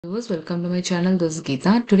Viewers, welcome to my channel. This is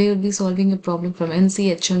Geeta. Today we'll be solving a problem from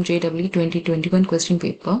NCHM JEE 2021 question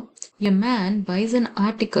paper. A man buys an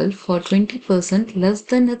article for 20% less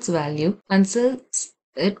than its value and sells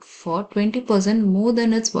it for 20% more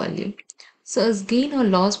than its value. So is gain or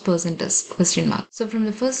loss percentage? Question mark. So from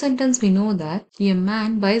the first sentence we know that a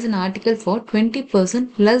man buys an article for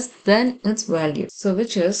 20% less than its value. So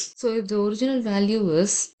which is, so if the original value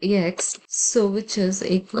is X, so which is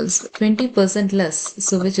equals 20% less.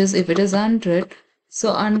 So which is, if it is 100,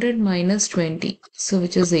 so 100 minus 20, so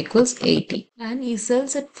which is equals 80. And he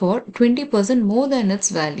sells it for 20% more than its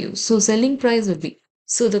value. So selling price would be,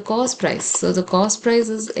 so the cost price. So the cost price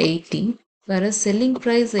is 80, whereas selling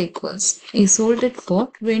price equals, he sold it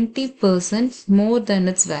for 20% more than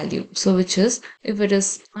its value. So which is, if it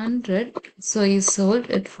is 100, so he sold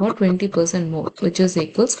it for 20% more, which is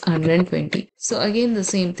equals 120. So again the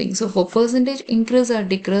same thing. So for percentage increase or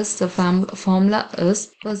decrease, the formula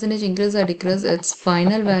is percentage increase or decrease, its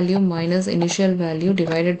final value minus initial value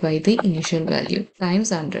divided by the initial value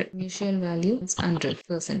times 100. Initial value is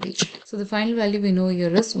 100%. So the final value we know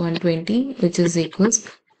here is 120, which is equals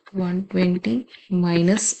 120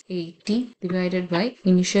 minus 80 divided by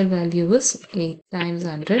initial value is 8 times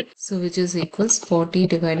 100. So which is equals 40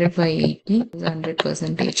 divided by 80 is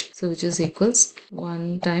 100%. So which is equals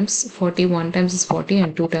 1 times 40, 1 times is 40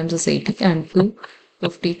 and 2 times is 80 and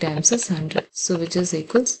 250 times is 100. So which is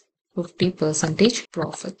equals 50%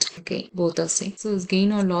 profit. Okay, both are same. So this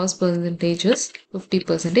gain or loss percentage is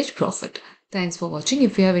 50% profit. Thanks for watching.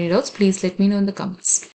 If you have any doubts, please let me know in the comments.